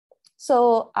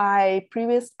So I'm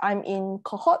in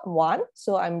cohort 1,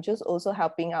 so I'm just also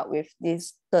helping out with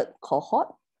this third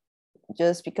cohort,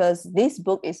 just because this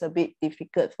book is a bit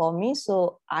difficult for me,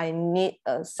 so I need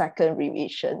a second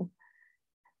revision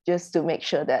just to make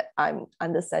sure that I'm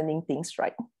understanding things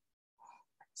right.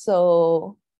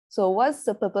 So what's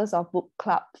the purpose of book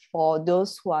club? For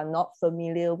those who are not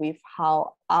familiar with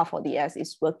how R4DS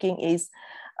is working, is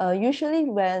usually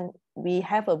when we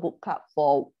have a book club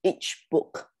for each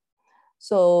book.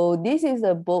 So this is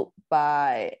a book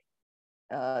by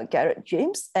Gareth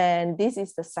James, and this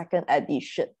is the second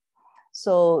edition.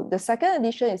 So the second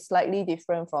edition is slightly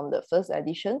different from the first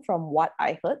edition from what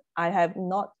I heard. I have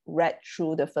not read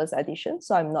through the first edition,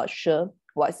 so I'm not sure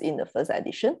what's in the first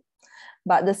edition.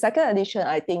 But the second edition,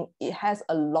 I think it has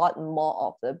a lot more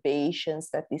of the Bayesian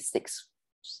statistics,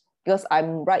 because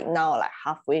I'm right now like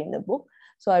halfway in the book.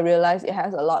 So I realized it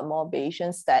has a lot more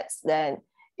Bayesian stats, then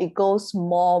it goes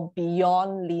more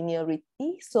beyond linearity.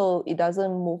 So it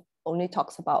doesn't only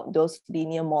talks about those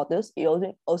linear models. It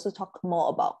also talks more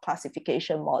about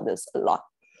classification models a lot.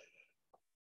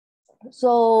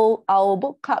 So our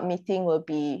book club meeting will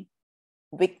be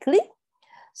weekly.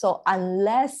 So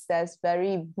unless there's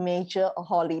very major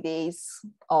holidays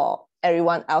or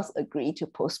everyone else agree to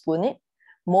postpone it,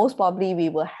 most probably we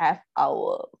will have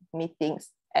our meetings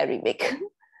every week.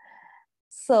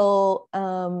 So,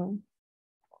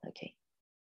 okay.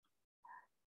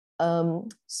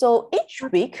 So each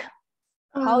week,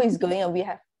 how is going on? We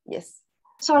have, yes.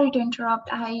 Sorry to interrupt.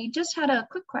 I just had a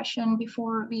quick question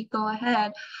before we go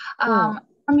ahead.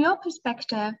 From your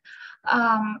perspective,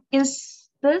 is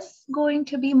this going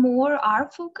to be more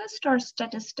R-focused or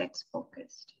statistics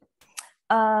focused?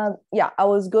 Yeah, I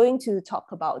was going to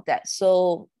talk about that.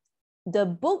 So the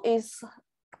book is,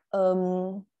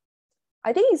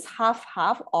 I think it's half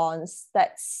on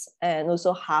stats and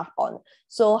also half on.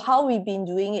 So how we've been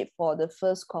doing it for the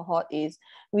first cohort is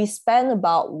we spend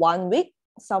about 1 week.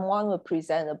 Someone will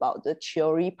present about the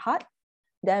theory part.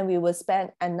 Then we will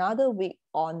spend another week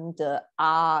on the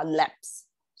R labs.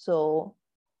 So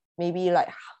maybe like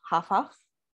half.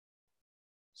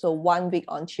 So 1 week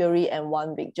on theory and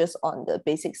 1 week just on the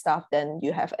basic stuff. Then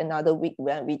you have another week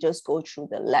when we just go through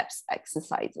the labs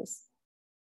exercises.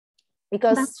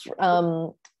 Because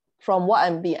from what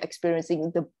I'm been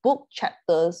experiencing, the book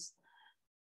chapters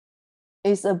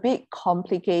is a bit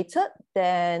complicated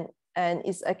and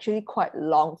it's actually quite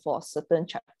long for certain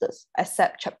chapters,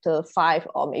 except chapter 5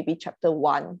 or maybe chapter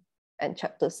 1 and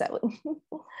chapter 7.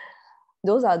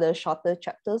 Those are the shorter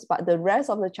chapters, but the rest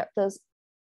of the chapters,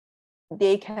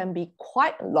 they can be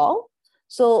quite long.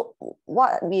 So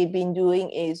what we've been doing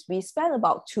is we spend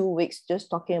about 2 weeks just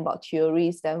talking about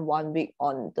theories, then 1 week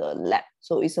on the lab.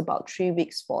 So it's about 3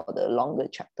 weeks for the longer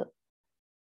chapter.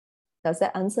 Does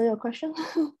that answer your question?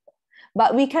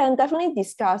 But we can definitely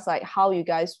discuss like how you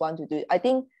guys want to do it. I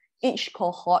think each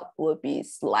cohort will be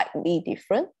slightly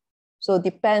different. So it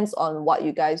depends on what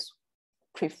you guys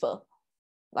prefer.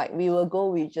 Like we will go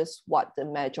with just what the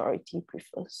majority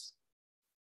prefers.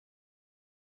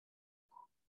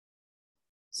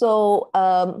 So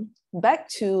back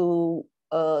to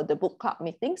the book club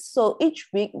meetings. So each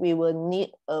week we will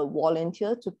need a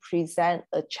volunteer to present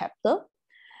a chapter.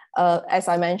 As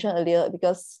I mentioned earlier,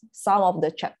 because some of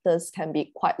the chapters can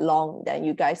be quite long, then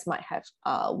you guys might have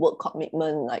work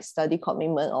commitment, like study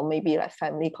commitment, or maybe like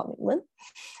family commitment.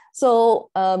 So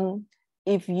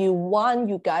if you want,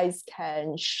 you guys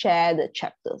can share the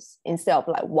chapters instead of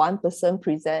like one person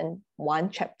present one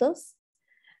chapters.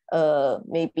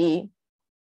 Maybe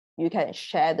you can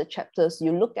share the chapters,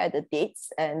 you look at the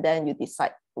dates, and then you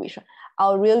decide which one.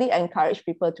 I'll really encourage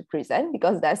people to present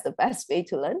because that's the best way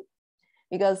to learn.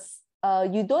 Because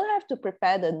you don't have to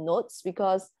prepare the notes,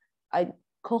 because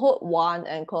cohort 1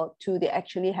 and cohort 2, they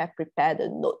actually have prepared the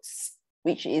notes,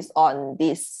 which is on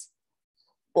this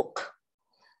book.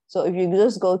 So if you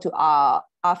just go to our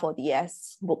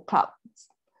R4DS book club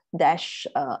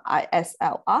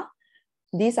 -ISLR,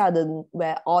 these are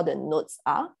where all the notes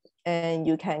are, and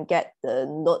you can get the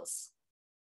notes,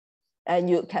 and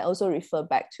you can also refer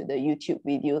back to the YouTube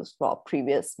videos for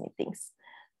previous meetings.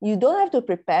 You don't have to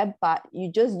prepare, but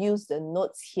you just use the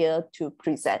notes here to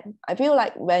present. I feel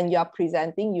like when you're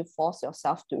presenting, you force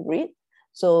yourself to read,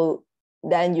 so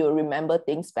then you remember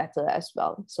things better as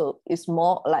well. So it's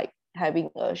more like having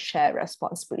a shared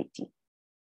responsibility.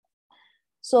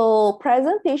 So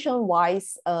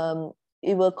presentation-wise,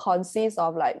 it will consist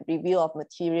of like review of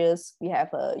materials. We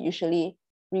have usually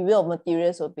review of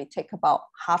materials will take about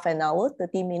half an hour,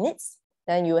 30 minutes.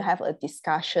 Then you have a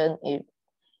discussion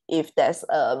if there's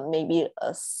maybe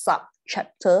a sub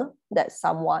chapter that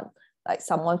someone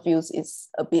feels is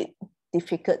a bit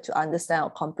difficult to understand or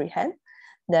comprehend,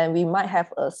 then we might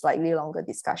have a slightly longer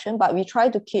discussion, but we try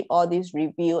to keep all this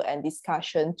review and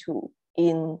discussion to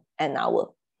in an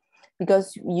hour,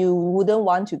 because you wouldn't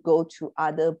want to go to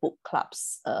other book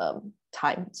clubs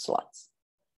time slots.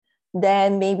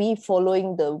 Then maybe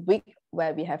following the week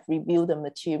where we have reviewed the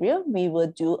material, we will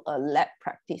do a lab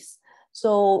practice.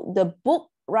 So the book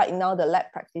right now, the lab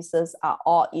practices are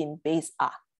all in base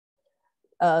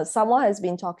R. Someone has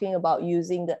been talking about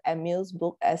using the Emil's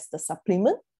book as the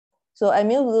supplement. So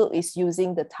Emil's book is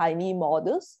using the tiny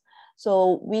models.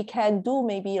 So we can do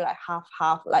maybe like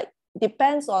half, like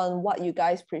depends on what you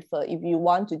guys prefer. If you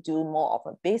want to do more of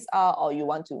a base R or you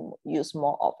want to use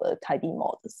more of a tiny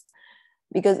models.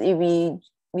 Because if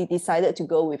we decided to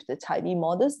go with the tiny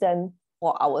models, then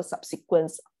for our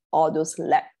subsequent, all those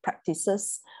lab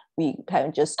practices, we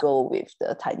can just go with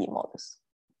the tiny models.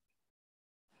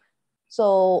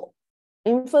 So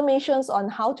information on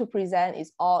how to present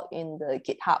is all in the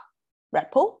GitHub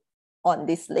repo on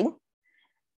this link.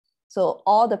 So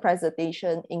all the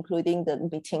presentation, including the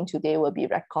meeting today, will be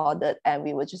recorded and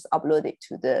we will just upload it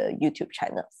to the YouTube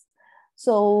channels.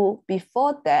 So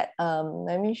before that,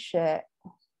 let me share.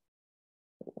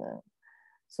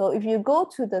 So if you go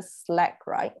to the Slack,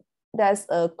 right, there's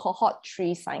a cohort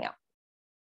 3 sign up.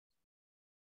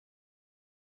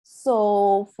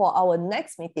 So for our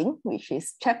next meeting, which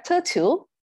is chapter 2,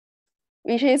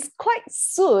 which is quite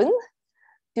soon,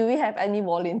 do we have any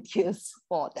volunteers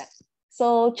for that?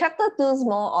 So chapter 2 is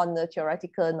more on the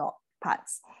theoretical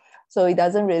parts. So it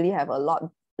doesn't really have a lot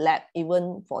of lab,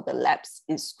 even for the labs,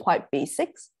 it's quite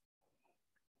basics.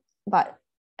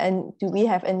 And do we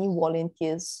have any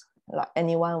volunteers, like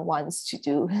anyone wants to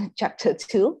do chapter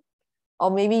 2? Or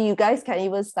maybe you guys can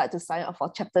even start to sign up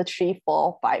for chapter 3,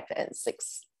 4, 5, and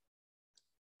 6.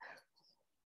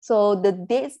 So the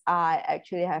dates I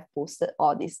actually have posted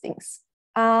all these things.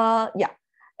 Yeah,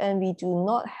 and we do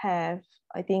not have,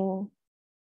 I think,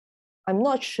 I'm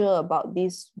not sure about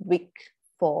this week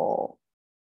for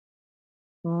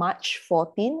March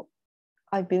 14.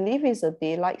 I believe it's a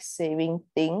daylight saving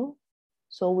thing.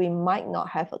 So we might not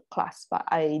have a class, but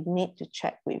I need to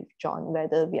check with John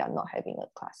whether we are not having a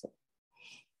class.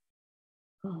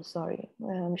 Oh, sorry,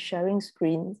 I'm sharing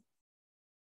screen.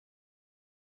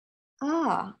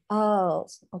 Oh,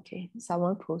 okay,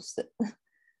 someone posted.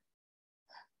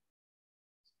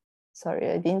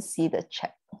 Sorry, I didn't see the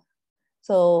chat.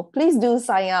 So please do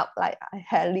sign up. Like, I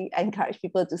highly encourage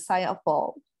people to sign up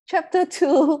for chapter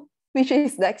 2, which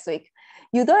is next week.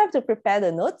 You don't have to prepare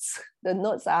the notes. The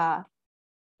notes are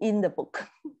in the book.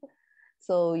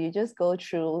 So you just go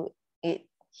through it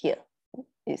here.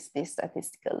 Is this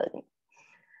statistical learning.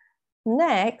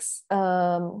 Next,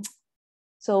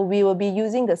 so we will be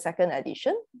using the second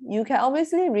edition. You can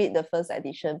obviously read the first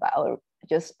edition, but I will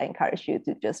just encourage you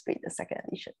to just read the second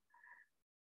edition.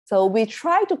 So we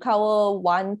try to cover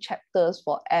 1 chapter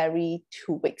for every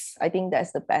 2 weeks. I think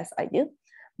that's the best idea.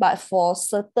 But for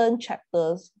certain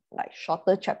chapters, like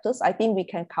shorter chapters, I think we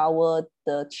can cover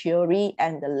the theory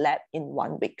and the lab in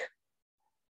 1 week.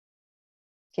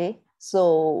 Okay,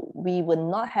 so we will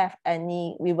not have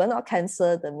any, we will not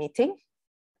cancel the meeting.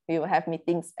 We will have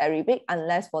meetings every week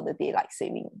unless for the daylight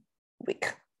saving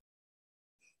week.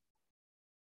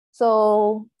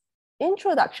 So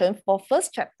introduction for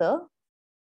first chapter,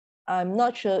 I'm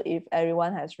not sure if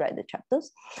everyone has read the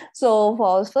chapters. So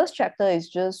for first chapter, it's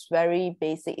just very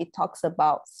basic. It talks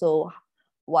about, so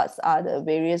what are the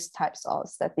various types of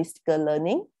statistical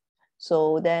learning.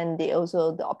 So then the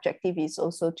objective is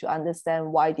also to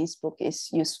understand why this book is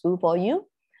useful for you.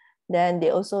 Then they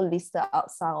also listed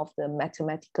out some of the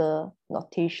mathematical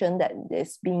notation that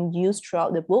is being used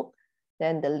throughout the book,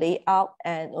 then the layout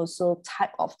and also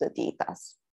type of the data.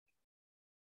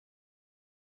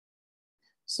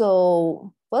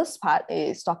 So first part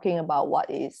is talking about what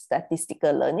is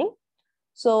statistical learning.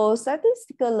 So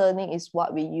statistical learning is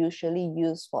what we usually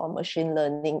use for machine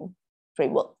learning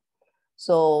framework.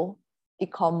 So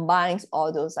it combines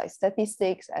all those like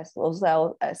statistics as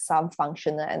well as some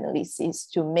functional analysis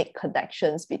to make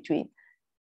connections between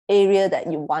area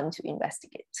that you want to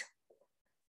investigate.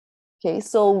 Okay,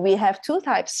 so we have 2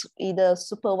 types, either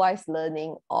supervised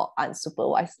learning or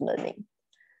unsupervised learning.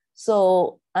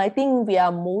 So I think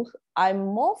I'm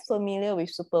more familiar with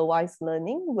supervised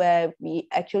learning, where we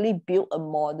actually build a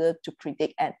model to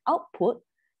predict an output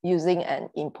using an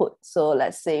input. So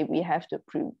let's say we have to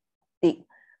predict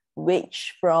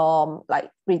wage from,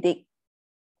 predict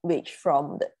wage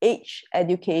from the age,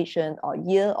 education, or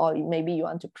year, or maybe you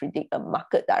want to predict a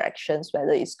market directions,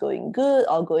 whether it's going good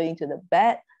or going to the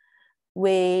bad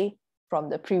way from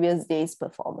the previous day's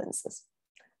performances.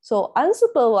 So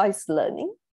unsupervised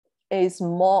learning is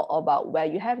more about where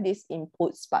you have these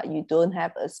inputs, but you don't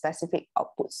have a specific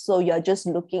output. So you're just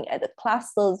looking at the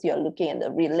clusters, you're looking at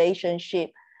the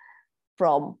relationship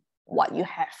from what you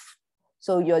have.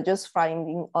 So you're just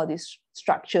finding all these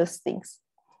structures things.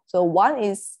 So one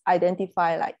is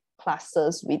identify like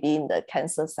clusters within the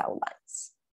cancer cell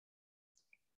lines.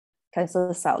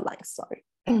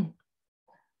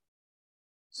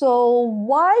 So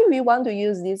why we want to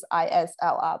use this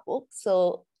ISLR book?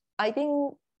 So I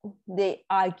think they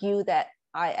argue that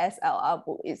ISLR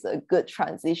book is a good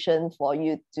transition for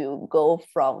you to go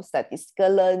from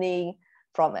statistical learning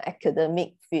from an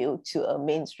academic field to a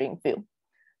mainstream field.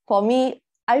 For me,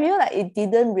 I feel like it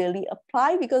didn't really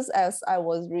apply because as I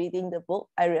was reading the book,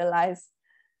 I realized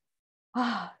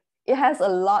it has a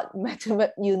lot,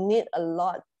 you need a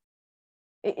lot,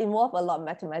 it involves a lot of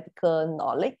mathematical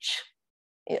knowledge,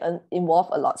 it involves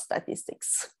a lot of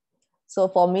statistics. So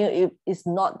for me, it is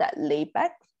not that laid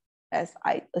back as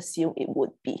I assume it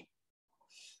would be.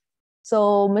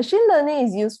 So machine learning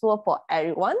is useful for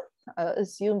everyone, I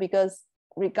assume, because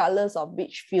regardless of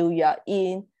which field you are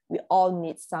in, we all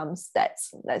need some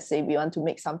stats. Let's say we want to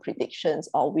make some predictions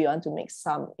or we want to make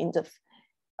some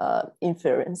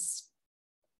inference.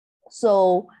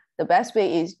 So the best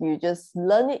way is you just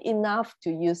learn it enough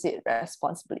to use it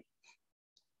responsibly.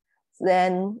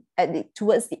 Then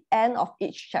towards the end of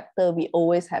each chapter, we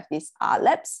always have these R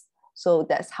labs. So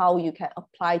that's how you can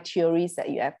apply theories that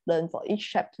you have learned for each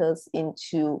chapters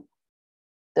into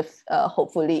the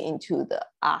hopefully into the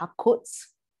R codes,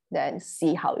 then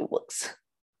see how it works.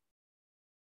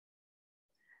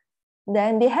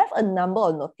 Then they have a number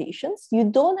of notations. You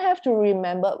don't have to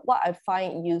remember. What I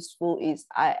find useful is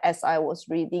as I was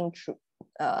reading through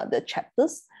the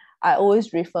chapters, I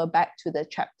always refer back to the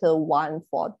chapter 1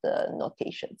 for the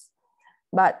notations.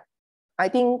 But I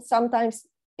think sometimes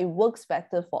it works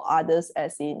better for others,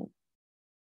 as in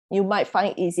you might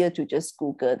find it easier to just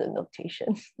Google the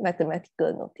notation,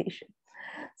 mathematical notation.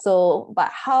 So,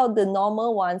 but how the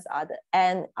normal ones are the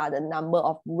N are the number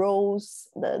of rows,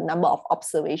 the number of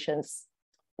observations,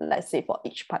 let's say for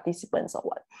each participant or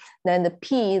what. Then the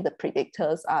P, the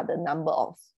predictors, are the number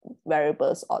of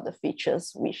variables or the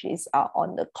features which are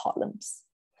on the columns.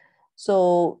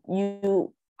 So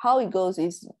how it goes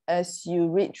is as you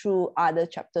read through other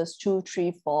chapters 2,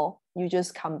 3, 4, you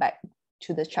just come back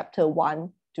to the chapter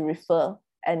 1 to refer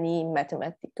any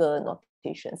mathematical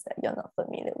notations that you're not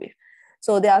familiar with.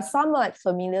 So there are some like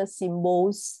familiar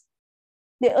symbols.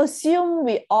 They assume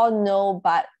we all know,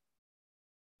 but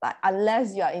like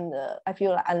unless you're I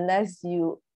feel like unless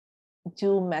you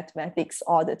do mathematics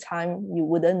all the time, you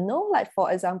wouldn't know. Like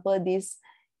for example, this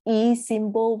E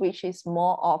symbol, which is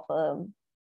more of an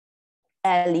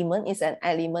element, is an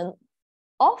element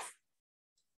of.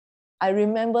 I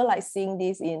remember like seeing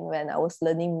this when I was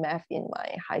learning math in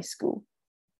my high school.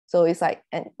 So it's like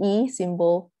an E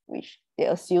symbol, which they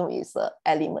assume is an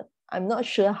element. I'm not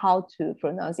sure how to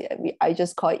pronounce it. I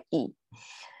just call it E.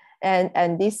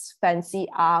 And this fancy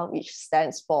R, which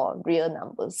stands for real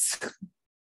numbers.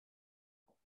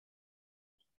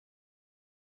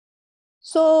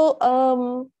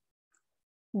 So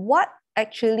what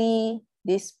actually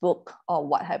this book, or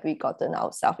what have we gotten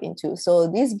ourselves into? So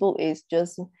this book is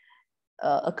just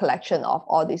a collection of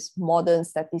all these modern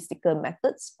statistical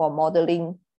methods for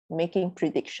modeling, making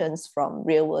predictions from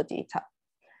real world data.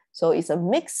 So it's a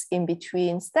mix in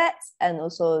between stats and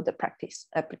also the practice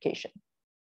application.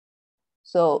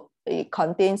 So it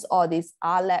contains all these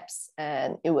R labs,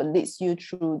 and it will lead you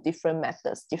through different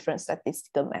methods, different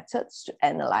statistical methods to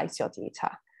analyze your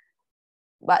data.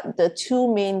 But the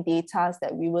two main data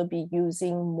that we will be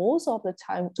using most of the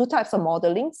time, two types of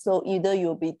modeling. So either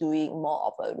you'll be doing more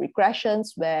of a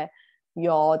regressions where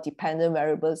your dependent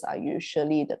variables are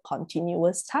usually the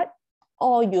continuous type,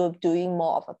 or you're doing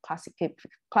more of a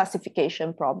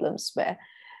classification problems where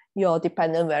your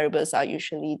dependent variables are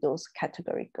usually those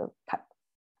categorical type.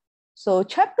 So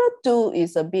chapter 2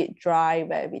 is a bit dry,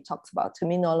 where we talk about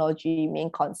terminology,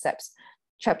 main concepts.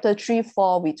 Chapter 3,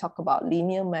 4, we talk about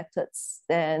linear methods.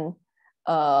 Then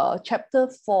chapter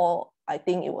 4, I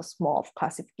think it was more of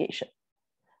classification.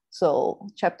 So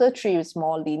chapter 3 is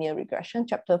more linear regression.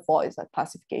 Chapter 4 is like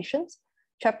classifications.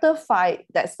 Chapter 5,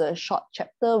 that's the short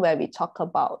chapter where we talk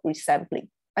about resampling.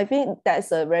 I think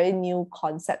that's a very new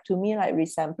concept to me, like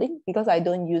resampling, because I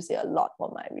don't use it a lot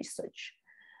for my research.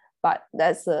 But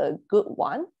that's a good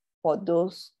one for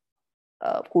those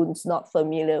who's not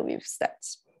familiar with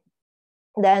stats.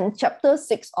 Then chapter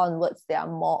 6 onwards, there are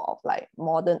more of like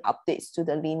modern updates to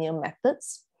the linear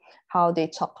methods, how they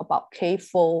talk about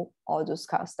K-fold, all those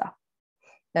kind of stuff.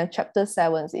 Then chapter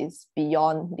 7 is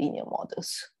beyond linear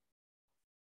models.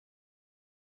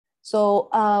 So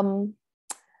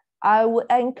I would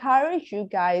encourage you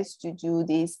guys to do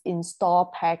this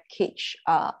install package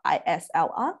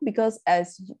ISLR, because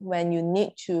when you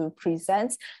need to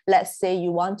present, let's say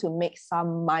you want to make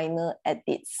some minor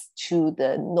edits to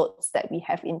the notes that we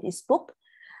have in this book,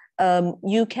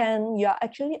 you are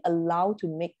actually allowed to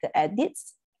make the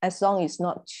edits as long as it's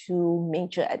not too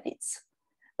major edits.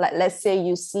 Like let's say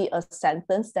you see a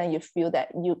sentence, then you feel that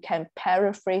you can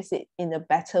paraphrase it in a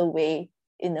better way,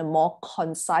 in a more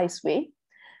concise way.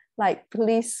 Like,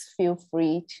 please feel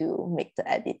free to make the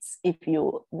edits if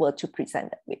you were to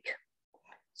present that week.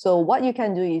 So what you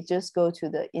can do is just go to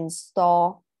the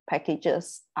install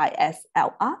packages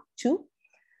ISLR2.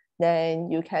 Then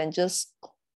you can just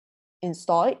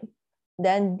install it.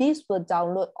 Then this will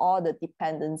download all the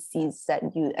dependencies that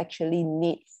you actually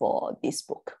need for this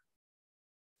book.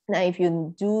 Now, if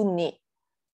you do need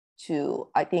to,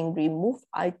 remove,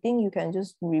 you can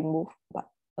just remove, but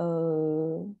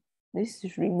this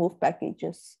is remove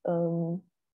packages. I'm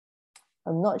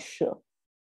not sure.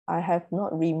 I have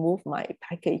not removed my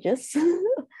packages.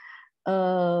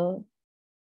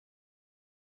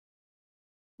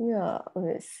 Yeah,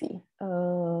 let's see.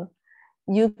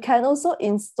 You can also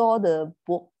install the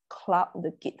book club,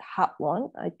 the GitHub one.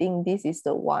 I think this is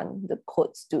the one, the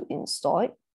codes to install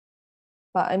it.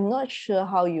 But I'm not sure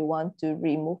how you want to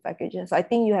remove packages. I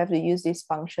think you have to use this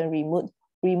function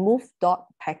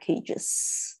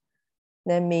remove.packages.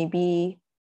 Then maybe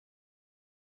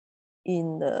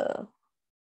in the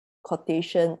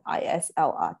quotation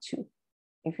ISLR2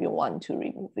 if you want to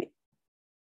remove it.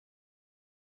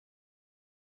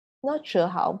 Not sure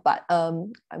how, but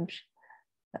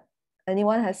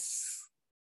anyone has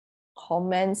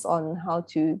comments on how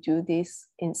to do this,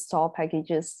 install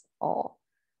packages or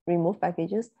remove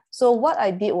packages? So what I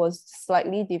did was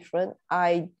slightly different.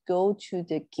 I go to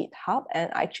the GitHub and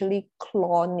actually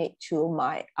clone it to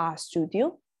my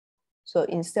RStudio. So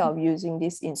instead of using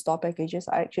these install packages,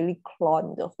 I actually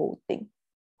clone the whole thing.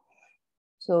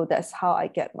 So that's how I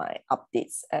get my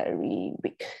updates every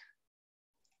week.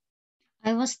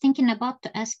 I was thinking about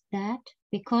to ask that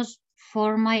because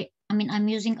for my, I'm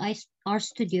using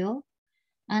RStudio,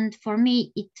 and for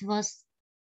me, it was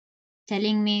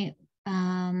telling me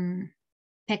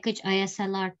package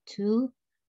ISLR2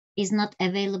 is not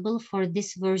available for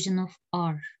this version of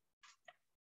R.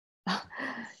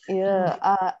 Yeah,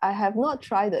 I have not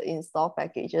tried the install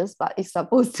packages, but it's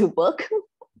supposed to work.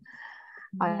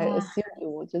 I assume it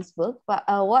will just work. But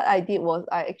what I did was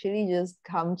I actually just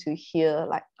come to here,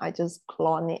 like I just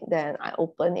clone it, then I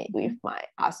open it with my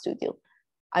RStudio.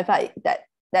 I find that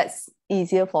that's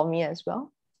easier for me as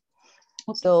well.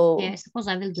 Okay. So yeah, I suppose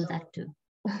I will do that too.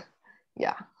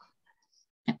 Yeah.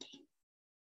 Okay.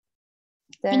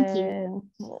 Then, thank you.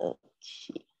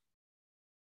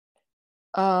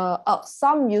 Okay.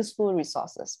 Some useful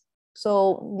resources.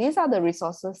 So these are the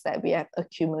resources that we have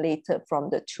accumulated from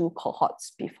the 2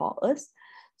 cohorts before us.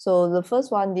 So the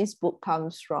first one, this book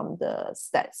comes from the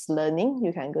Stats Learning.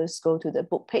 You can just go to the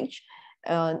book page.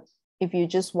 If you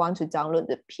just want to download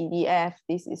the PDF,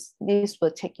 this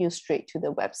will take you straight to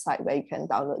the website where you can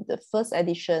download the first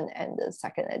edition and the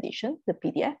second edition, the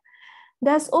PDF.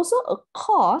 There's also a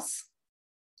course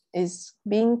is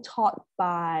being taught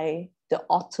by the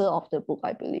author of the book,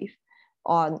 I believe,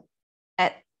 on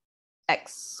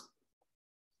edX.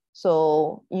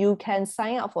 So you can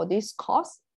sign up for this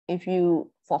course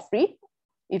for free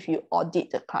if you audit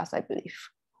the class, I believe.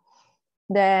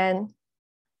 Then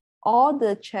all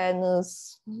the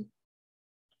channels,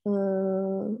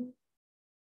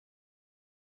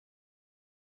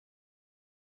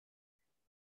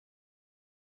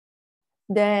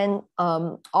 then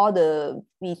all the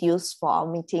videos for our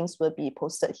meetings will be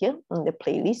posted here on the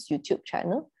playlist YouTube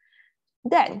channel.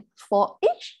 Then for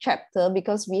each chapter,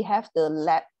 because we have the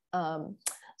lab,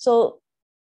 so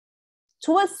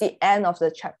towards the end of the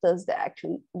chapters, there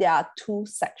are 2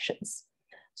 sections.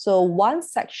 So one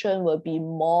section will be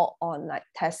more on like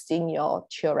testing your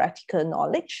theoretical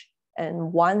knowledge,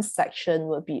 and one section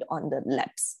will be on the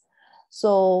labs.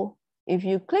 So if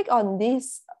you click on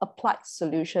this applied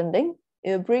solution link,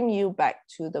 it will bring you back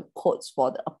to the codes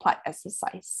for the applied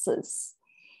exercises.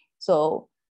 So,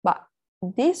 but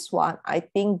this one, I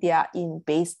think they are in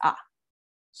base R.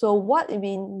 So what we've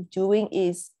been doing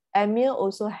is Emil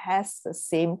also has the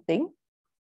same thing,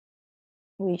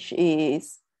 which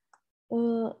is,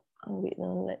 wait,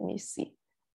 let me see.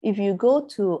 If you go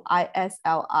to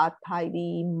ISLR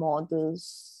tidy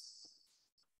models,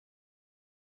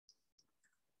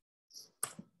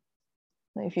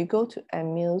 if you go to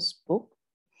Emil's book,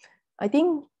 I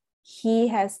think he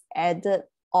has added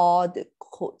all the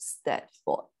code stats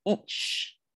for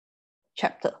each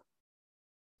chapter.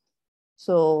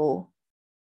 So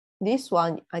this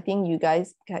one, I think you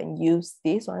guys can use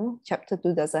this one. Chapter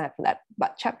 2 doesn't have lab,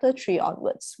 but chapter 3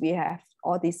 onwards, we have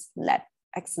all these lab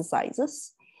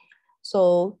exercises.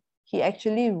 So he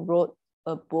actually wrote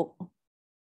a book,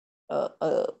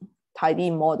 a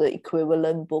tidy model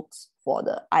equivalent books for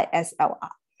the ISLR.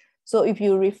 So if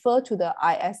you refer to the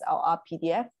ISLR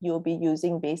PDF, you'll be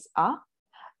using base R.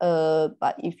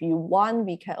 But if you want,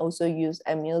 we can also use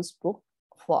Emil's book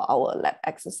for our lab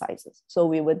exercises. So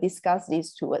we will discuss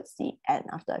this towards the end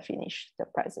after I finish the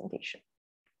presentation.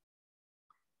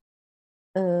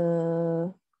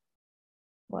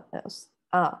 What else?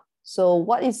 So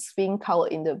what is being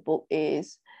covered in the book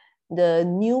is the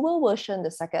newer version,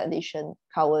 the second edition,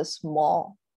 covers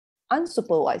more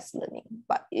unsupervised learning,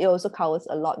 but it also covers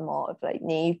a lot more of like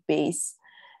naive-based,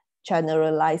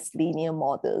 generalized linear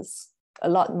models, a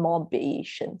lot more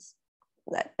Bayesians.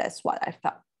 That's what I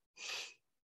found.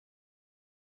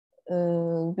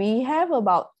 We have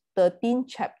about 13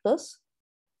 chapters.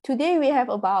 Today we have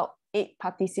about 8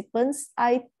 participants.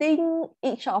 I think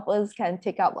each of us can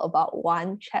take up about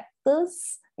 1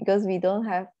 chapters because we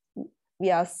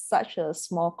are such a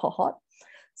small cohort.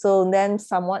 So then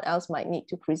someone else might need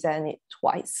to present it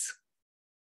twice.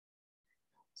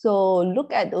 So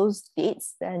look at those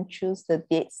dates, then choose the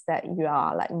dates that you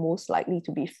are like most likely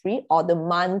to be free, or the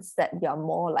months that you are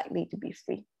more likely to be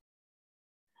free.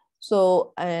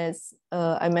 So as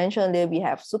I mentioned earlier, we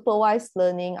have supervised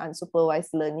learning,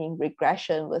 unsupervised learning,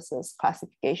 regression versus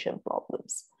classification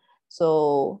problems.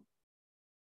 So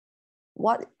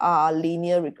what are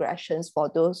linear regressions for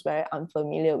those very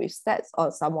unfamiliar with stats or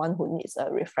someone who needs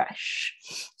a refresh?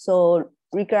 So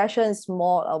regression is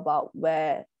more about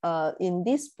where in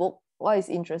this book, what is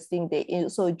interesting, they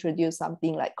also introduce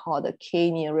something like called the K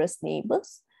nearest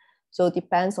neighbors. So it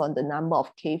depends on the number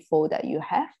of K-fold that you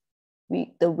have.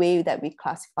 The way that we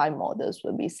classify models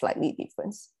will be slightly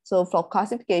different. So for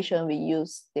classification,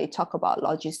 they talk about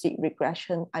logistic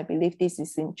regression. I believe this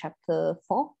is in chapter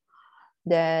 4.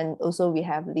 Then also we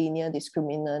have linear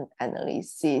discriminant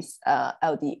analysis,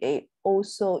 LDA,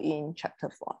 also in chapter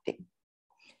 14.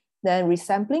 Then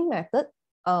resampling method,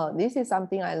 this is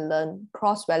something I learned,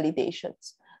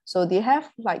 cross-validations. So they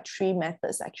have like 3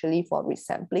 methods actually for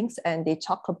resamplings, and they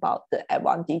talk about the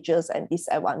advantages and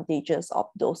disadvantages of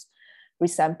those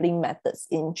resampling methods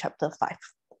in chapter 5.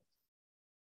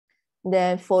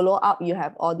 Then follow up, you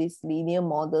have all these linear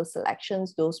model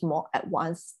selections, those more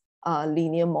advanced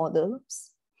linear models.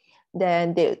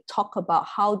 Then they talk about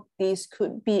how this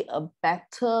could be a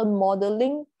better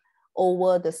modeling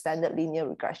over the standard linear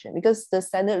regression, because the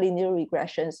standard linear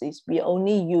regressions is we're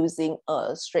only using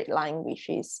a straight line, which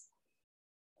is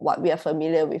what we are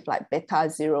familiar with, like beta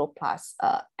 0 plus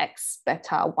x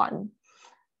beta 1.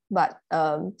 But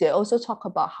they also talk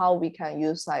about how we can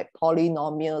use like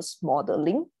polynomials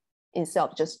modeling instead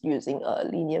of just using a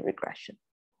linear regression.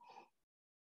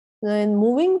 Then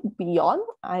moving beyond,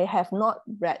 I have not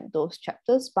read those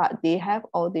chapters, but they have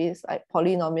all these like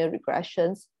polynomial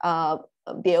regressions.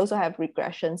 They also have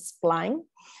regression spline,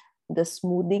 the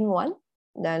smoothing one,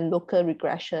 then local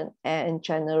regression and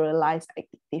generalized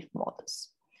additive models.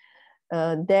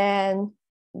 Then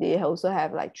they also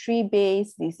have like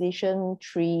tree-based decision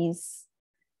trees,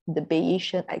 the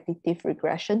Bayesian additive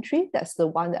regression tree. That's the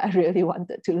one that I really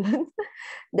wanted to learn.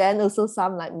 Then also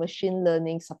some like machine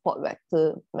learning support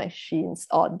vector machines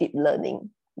or deep learning.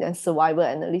 Then survival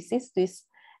analysis,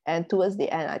 and towards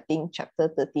the end, I think chapter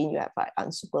 13, you have like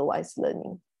unsupervised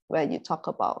learning, where you talk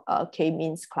about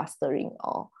k-means clustering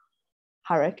or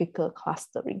hierarchical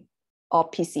clustering, or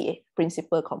PCA,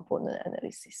 principal component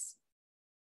analysis.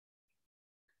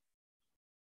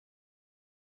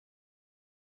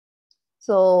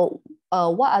 So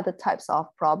what are the types of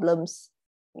problems?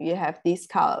 You have this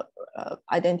kind of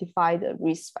identify the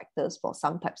risk factors for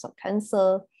some types of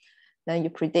cancer. Then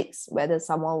you predict whether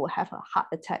someone will have a heart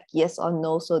attack, yes or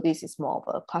no. So this is more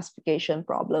of a classification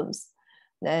problems.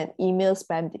 Then email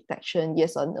spam detection,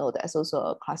 yes or no. That's also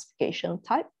a classification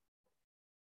type.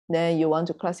 Then you want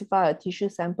to classify a tissue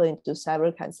sample into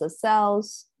several cancer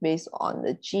cells based on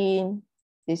the gene.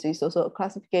 This is also a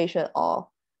classification, or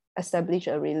establish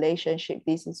a relationship.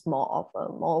 This is more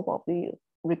of a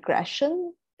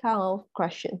regression kind of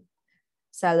question.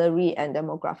 Salary and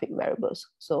demographic variables.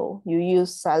 So you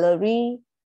use salary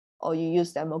or you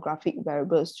use demographic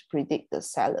variables to predict the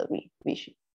salary, which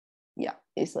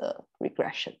is a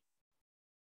regression.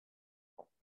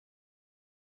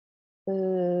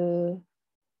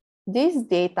 These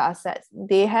data sets,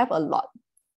 they have a lot.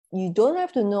 you don't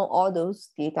have to know all those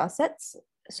data sets.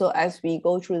 So as we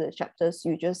go through the chapters,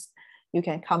 you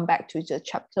can come back to the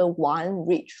chapter 1,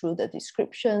 read through the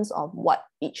descriptions of what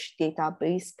each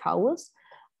database covers,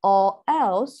 or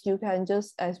else you can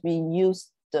just, as we use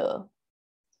the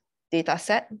data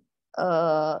set,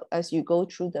 as you go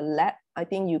through the lab, I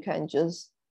think you can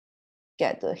just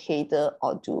get the header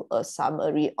or do a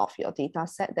summary of your data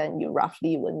set, then you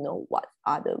roughly will know what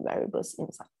are the variables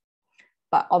inside.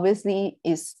 But obviously,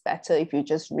 it's better if you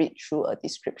just read through a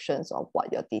descriptions of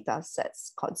what your data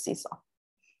sets consist of.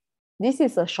 This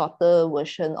is a shorter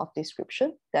version of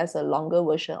description. There's a longer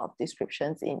version of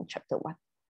descriptions in chapter 1.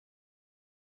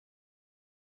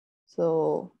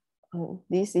 So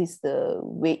this is the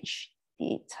wage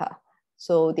data.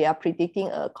 So they are predicting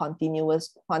a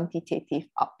continuous quantitative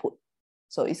output.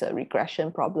 So it's a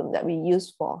regression problem that we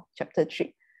use for chapter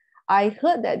 3. I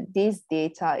heard that this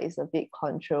data is a bit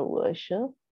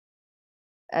controversial,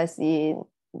 as in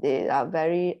they are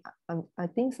very, I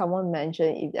think someone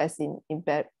mentioned it as in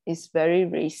it's very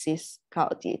racist kind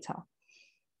of data.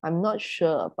 I'm not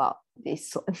sure about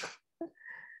this one.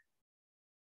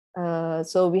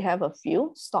 So we have a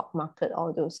few, stock market,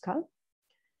 all those kind.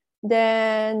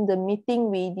 Then the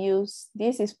meeting videos,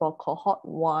 this is for cohort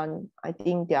 1. I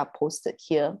think they are posted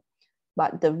here,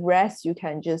 but the rest you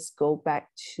can just go back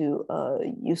to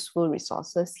useful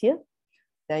resources here.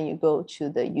 Then you go to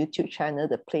the YouTube channel,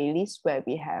 the playlist, where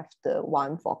we have the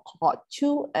one for cohort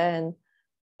 2 and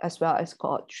as well as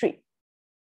cohort 3.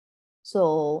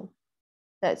 So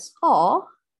that's all.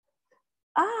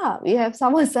 We have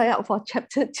someone sign up for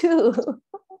chapter 2.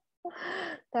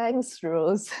 Thanks,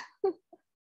 Rose.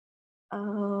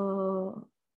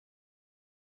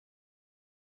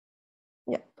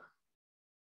 Yep.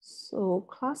 So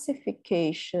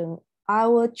classification, I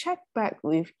will check back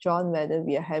with John whether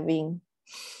we are having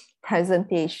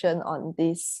presentation on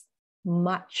this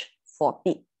March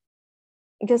 14th,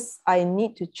 because I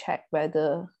need to check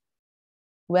whether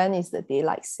when is the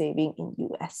daylight saving in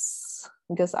US,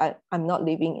 because I'm not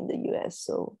living in the US,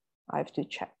 so I have to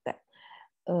check that.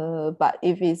 But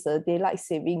if it's a daylight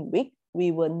saving week,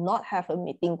 we will not have a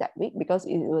meeting that week because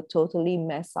it will totally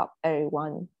mess up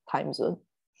everyone's time zone.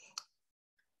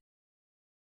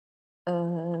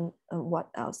 What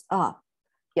else?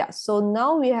 Yeah, so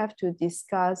now we have to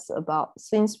discuss about,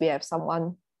 since we have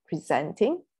someone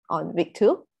presenting on week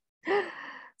 2.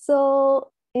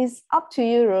 So it's up to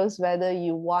you, Rose, whether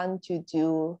you want to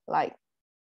do like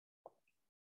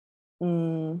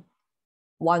 1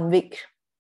 week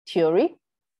theory,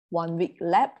 1 week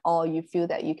lab, or you feel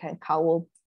that you can cover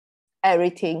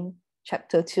everything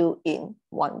chapter 2 in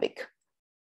 1 week.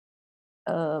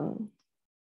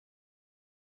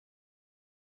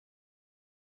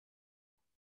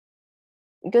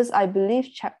 Because I believe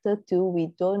chapter 2,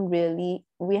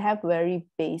 we have very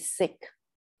basic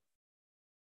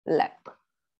lab,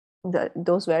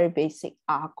 those very basic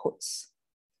R codes.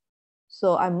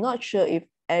 So I'm not sure if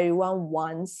everyone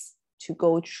wants to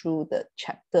go through the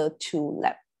chapter 2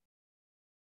 lab.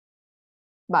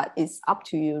 But it's up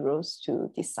to you, Rose,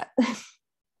 to decide.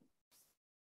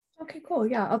 Okay, cool.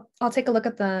 Yeah, I'll take a look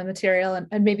at the material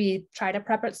and maybe try to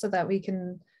prep it so that we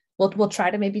can, we'll try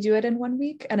to maybe do it in 1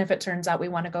 week. And if it turns out we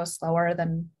want to go slower,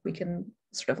 then we can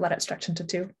sort of let it stretch into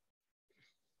 2.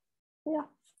 Yeah,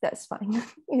 that's fine.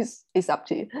 It's up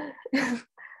to you.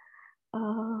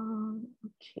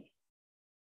 Okay.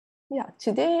 Yeah,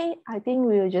 today I think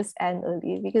we will just end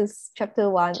early because chapter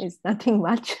 1 is nothing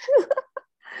much.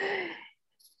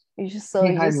 You just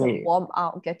warm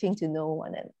out, getting to know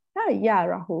one another. Yeah,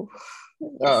 Rahul.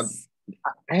 Yes.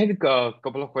 I had a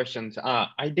couple of questions.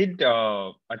 I did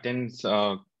attend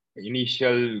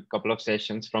initial couple of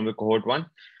sessions from the cohort 1,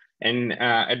 and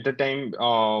at the time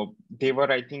they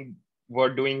were, I think, were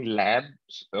doing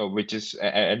labs, which is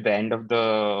at the end of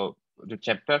the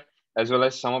chapter, as well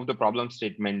as some of the problem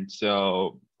statements.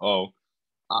 Are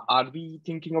we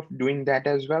thinking of doing that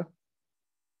as well?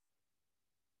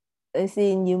 As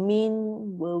in, you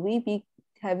mean, will we be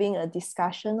having a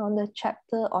discussion on the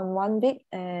chapter on 1 week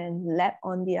and lab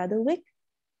on the other week?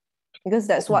 Because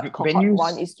that's what cohort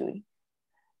 1 is doing.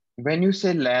 When you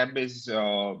say lab, is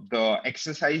the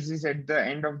exercises at the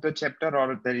end of the chapter,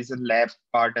 or there is a lab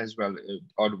part as well,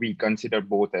 or we consider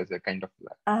both as a kind of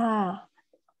lab?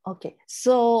 Okay.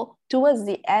 So towards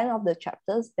the end of the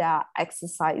chapters, there are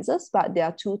exercises, but there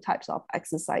are 2 types of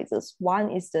exercises. One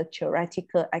is the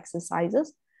theoretical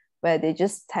exercises, where they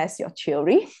just test your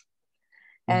theory.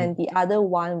 And the other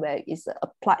one where is the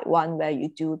applied one, where you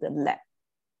do the lab.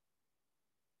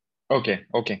 Okay,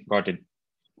 got it.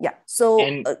 Yeah, so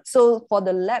And so for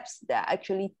the labs, there are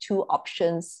actually two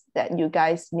options that you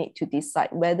guys need to decide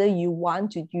whether you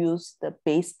want to use the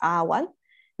base R one,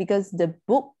 because the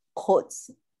book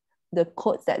codes, the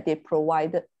codes that they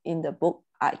provided in the book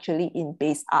are actually in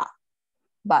base R.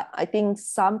 But I think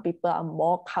some people are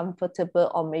more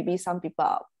comfortable, or maybe some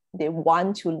people they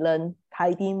want to learn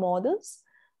tidy models.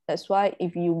 That's why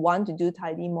if you want to do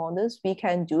tidy models, we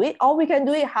can do it, or we can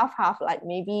do it half-half, like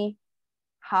maybe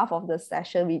half of the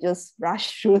session we just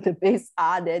rush through the base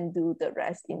R, then do the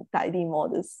rest in tidy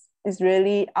models. It's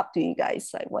really up to you guys,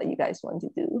 like what you guys want to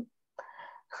do.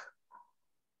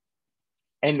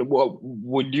 And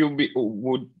would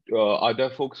other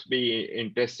folks be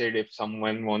interested if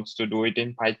someone wants to do it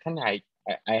in Python? I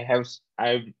have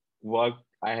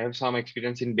some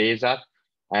experience in base R.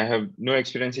 I have no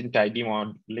experience in tidy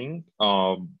modeling,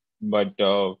 but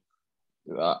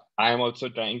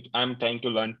I'm trying to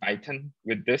learn Python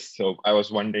with this. So I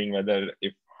was wondering whether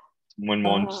if someone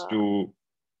wants to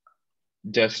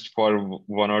just for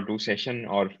 1 or 2 session,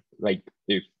 or like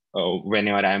if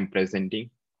whenever I'm presenting,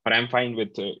 but I'm fine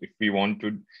with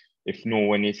if no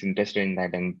one is interested in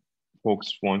that and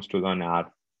folks wants to learn R.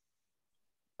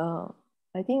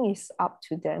 I think it's up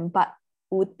to them, but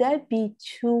would that be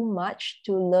too much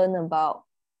to learn about?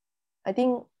 I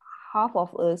think half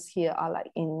of us here are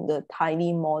like in the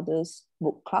Tiny Models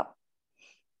book club.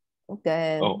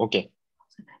 Then, okay.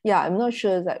 Yeah, I'm not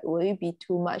sure that will it be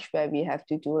too much where we have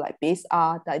to do like base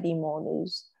R, Tiny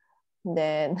Models,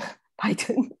 then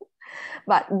Python.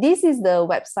 But this is the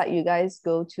website you guys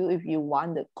go to if you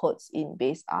want the codes in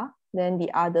base R. Then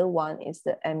the other one is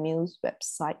the Emil's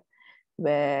website,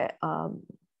 where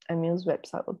Emil's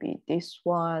website will be this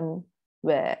one,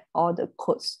 where all the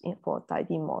codes for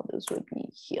tidy models will be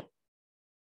here.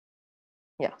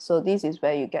 Yeah, so this is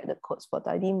where you get the codes for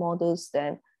tidy models,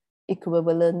 then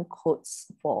equivalent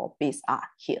codes for base R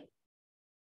here.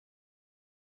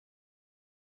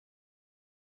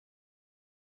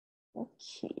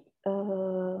 Okay,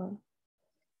 cannot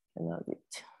read.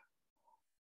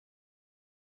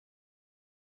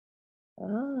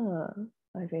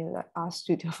 I really like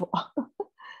RStudio for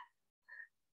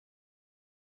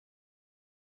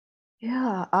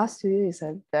yeah, RStudio is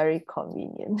a very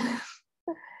convenient.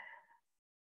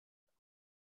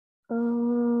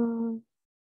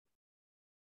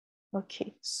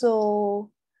 Okay,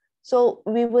 so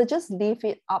we will just leave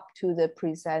it up to the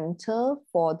presenter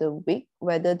for the week,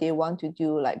 whether they want to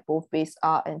do like both base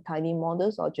R and tiny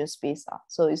models or just base R.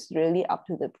 So it's really up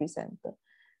to the presenter.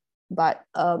 But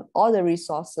all the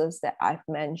resources that I've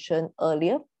mentioned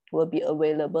earlier will be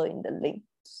available in the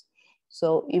links.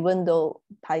 So even though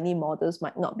tiny models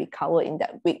might not be covered in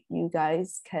that week, you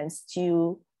guys can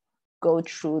still go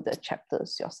through the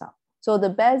chapters yourself. So the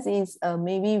best is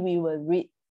maybe we will read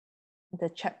the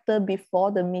chapter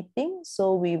before the meeting,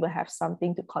 so we will have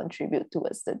something to contribute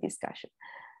towards the discussion.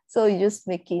 So you just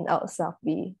making ourselves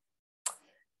be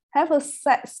have a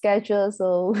set schedule,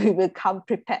 so we will come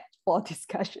prepared for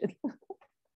discussion.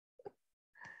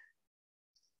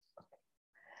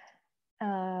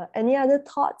 Any other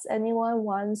thoughts? Anyone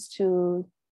wants to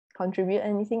contribute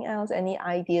anything else? Any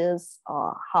ideas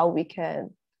or how we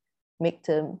can make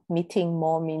the meeting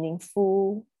more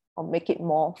meaningful or make it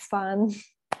more fun?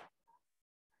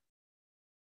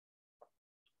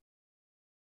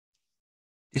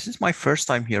 This is my first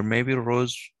time here. Maybe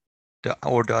Rose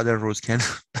or the other Rose can,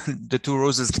 the two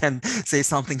Roses can say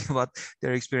something about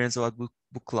their experience about book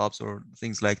clubs or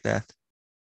things like that.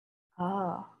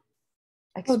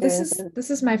 Oh, this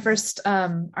is my first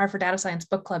R for Data Science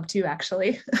book club too,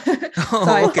 actually.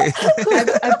 Oh, okay.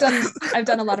 I've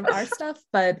done a lot of R stuff,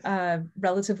 but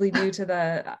relatively new to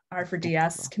the R for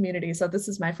DS community. So this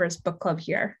is my first book club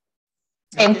here.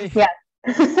 Okay. Yeah.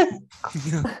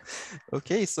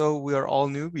 Okay, so we are all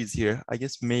newbies here. I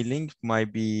guess Ling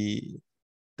might be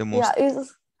the most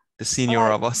the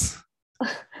senior of us.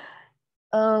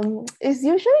 It's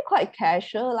usually quite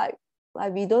casual, like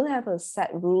we don't have a set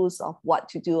rules of what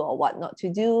to do or what not to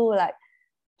do.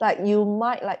 Like you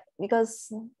might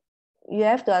because you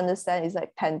have to understand it's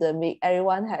like pandemic,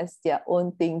 everyone has their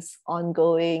own things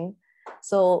ongoing.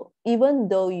 So even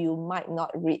though you might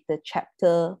not read the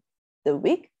chapter the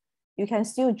week, you can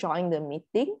still join the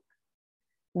meeting.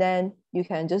 Then you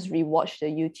can just rewatch the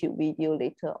YouTube video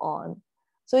later on.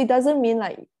 So it doesn't mean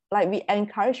like we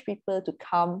encourage people to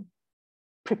come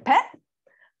prepared,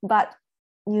 but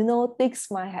things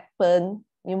might happen.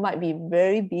 You might be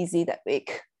very busy that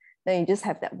week. Then you just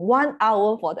have that 1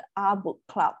 hour for the R book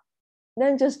club.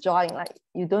 Then just join, like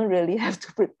you don't really have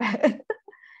to prepare.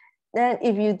 then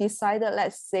if you decided,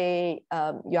 let's say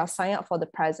you are signing up for the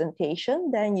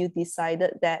presentation, then you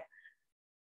decided that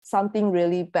something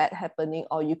really bad happening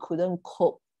or you couldn't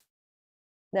cope,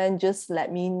 then just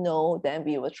let me know. Then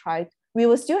we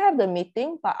will still have the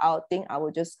meeting, but I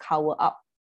will just cover up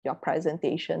your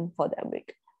presentation for that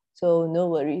week. So no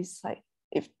worries, like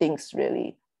if things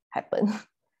really happen.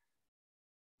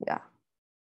 Yeah.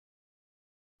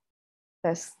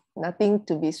 There's nothing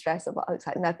to be stressed about. It's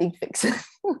like nothing fixed.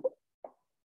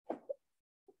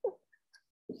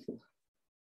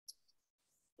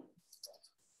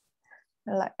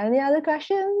 Like any other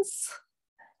questions?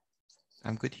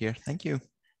 I'm good here. Thank you.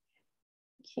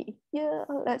 Okay. Yeah,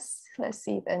 let's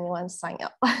see if anyone signed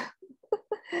up.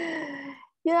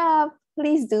 Yeah,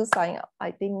 please do sign up.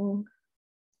 I think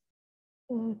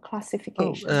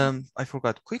classification. Oh, I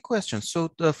forgot. Quick question. So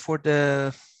for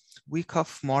the week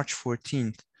of March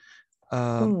 14th,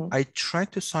 I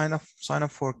tried to sign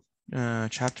up for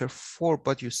chapter 4,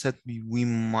 but you said we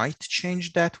might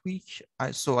change that week.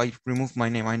 So I removed my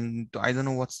name. I don't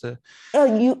know what's the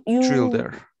drill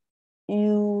there.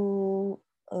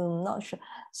 Not sure.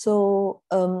 So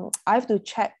I have to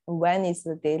check when is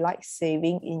the daylight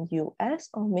saving in US,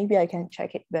 or maybe I can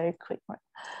check it very quick. Right?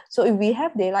 So if we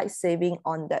have daylight saving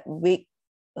on that week,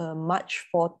 March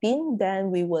 14,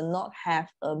 then we will not have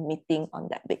a meeting on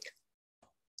that week.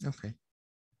 Okay.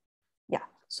 Yeah.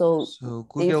 So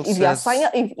Google if you are signed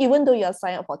up, even though you are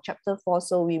signed up for chapter 4,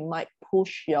 so we might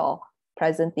push your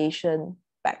presentation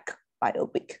back by a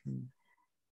week.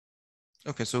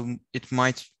 Okay, so it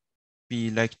might be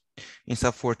like instead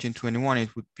of 14/21,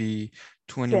 it would be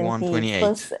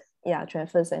 21/28. Yeah,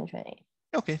 21st and 28th.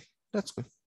 Okay, that's good.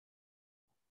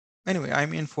 Anyway,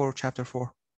 I'm in for chapter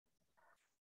 4.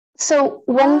 So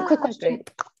one quick question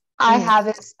I have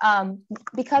is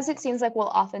because it seems like we'll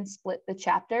often split the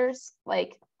chapters,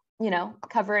 like,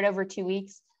 cover it over 2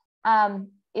 weeks.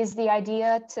 Is the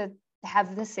idea to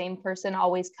have the same person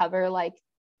always cover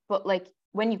but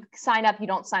when you sign up, you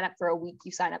don't sign up for a week,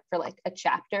 you sign up for like a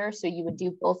chapter. So you would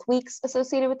do both weeks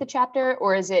associated with the chapter,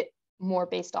 or is it more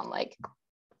based on like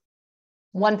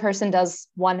one person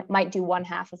might do one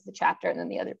half of the chapter and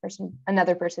then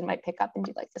another person might pick up and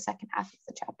do like the second half of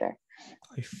the chapter?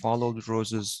 I followed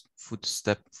Rose's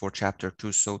footstep for chapter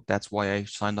 2, so that's why I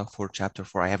signed up for chapter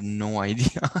 4. I have no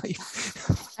idea.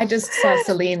 I just saw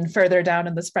Celine further down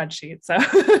in the spreadsheet, so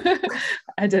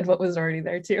I did what was already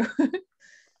there too.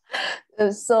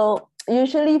 So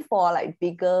usually for like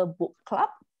bigger book club,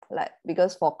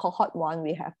 because for cohort 1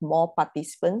 we have more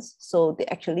participants, so they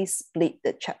actually split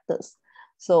the chapters.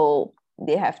 So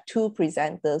they have 2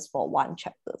 presenters for 1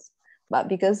 chapter. But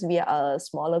because we are a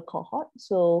smaller cohort,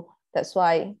 so that's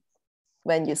why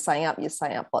when you sign up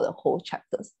for the whole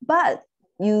chapters. But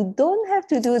you don't have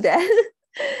to do that.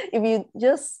 If you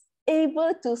just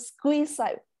able to squeeze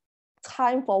like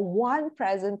time for 1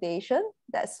 presentation,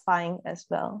 that's fine as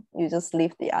well. You just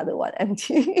leave the other one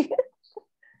empty.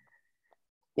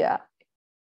 Yeah.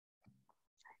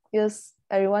 Because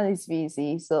everyone is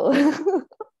busy, so.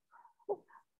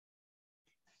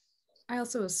 I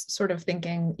also was sort of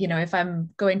thinking, if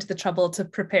I'm going to the trouble to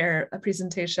prepare a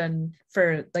presentation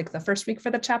for like the first week for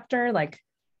the chapter, like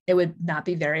it would not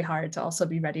be very hard to also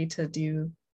be ready to do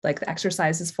like the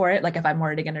exercises for it. Like if I'm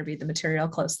already going to read the material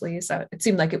closely. So it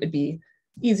seemed like it would be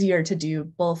easier to do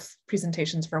both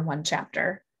presentations for 1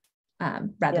 chapter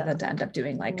rather than to end up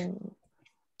doing like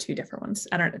 2 different ones.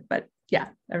 I don't know, but yeah,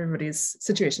 everybody's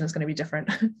situation is going to be different.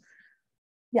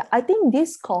 Yeah, I think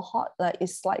this cohort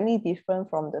is slightly different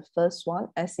from the first one,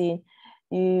 as in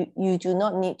you do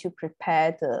not need to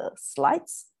prepare the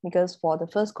slides, because for the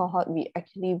first cohort,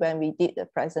 when we did the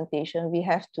presentation, we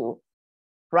have to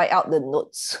write out the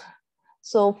notes.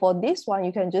 So for this one,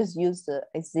 you can just use the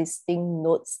existing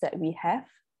notes that we have.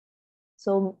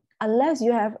 So unless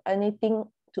you have anything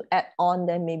to add on,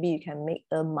 then maybe you can make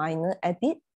a minor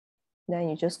edit. Then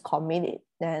you just commit it.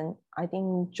 Then I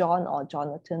think John or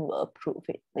Jonathan will approve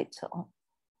it later on.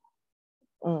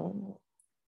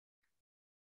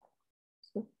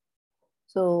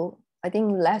 So I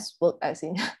think less work, as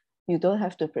in you don't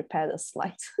have to prepare the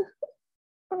slides.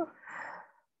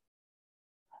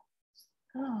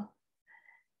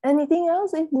 Anything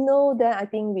else? If no, then I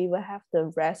think we will have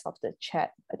the rest of the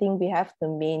chat. I think we have the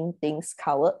main things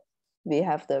covered. We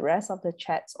have the rest of the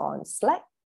chats on Slack.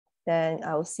 Then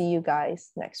I'll see you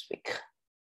guys next week.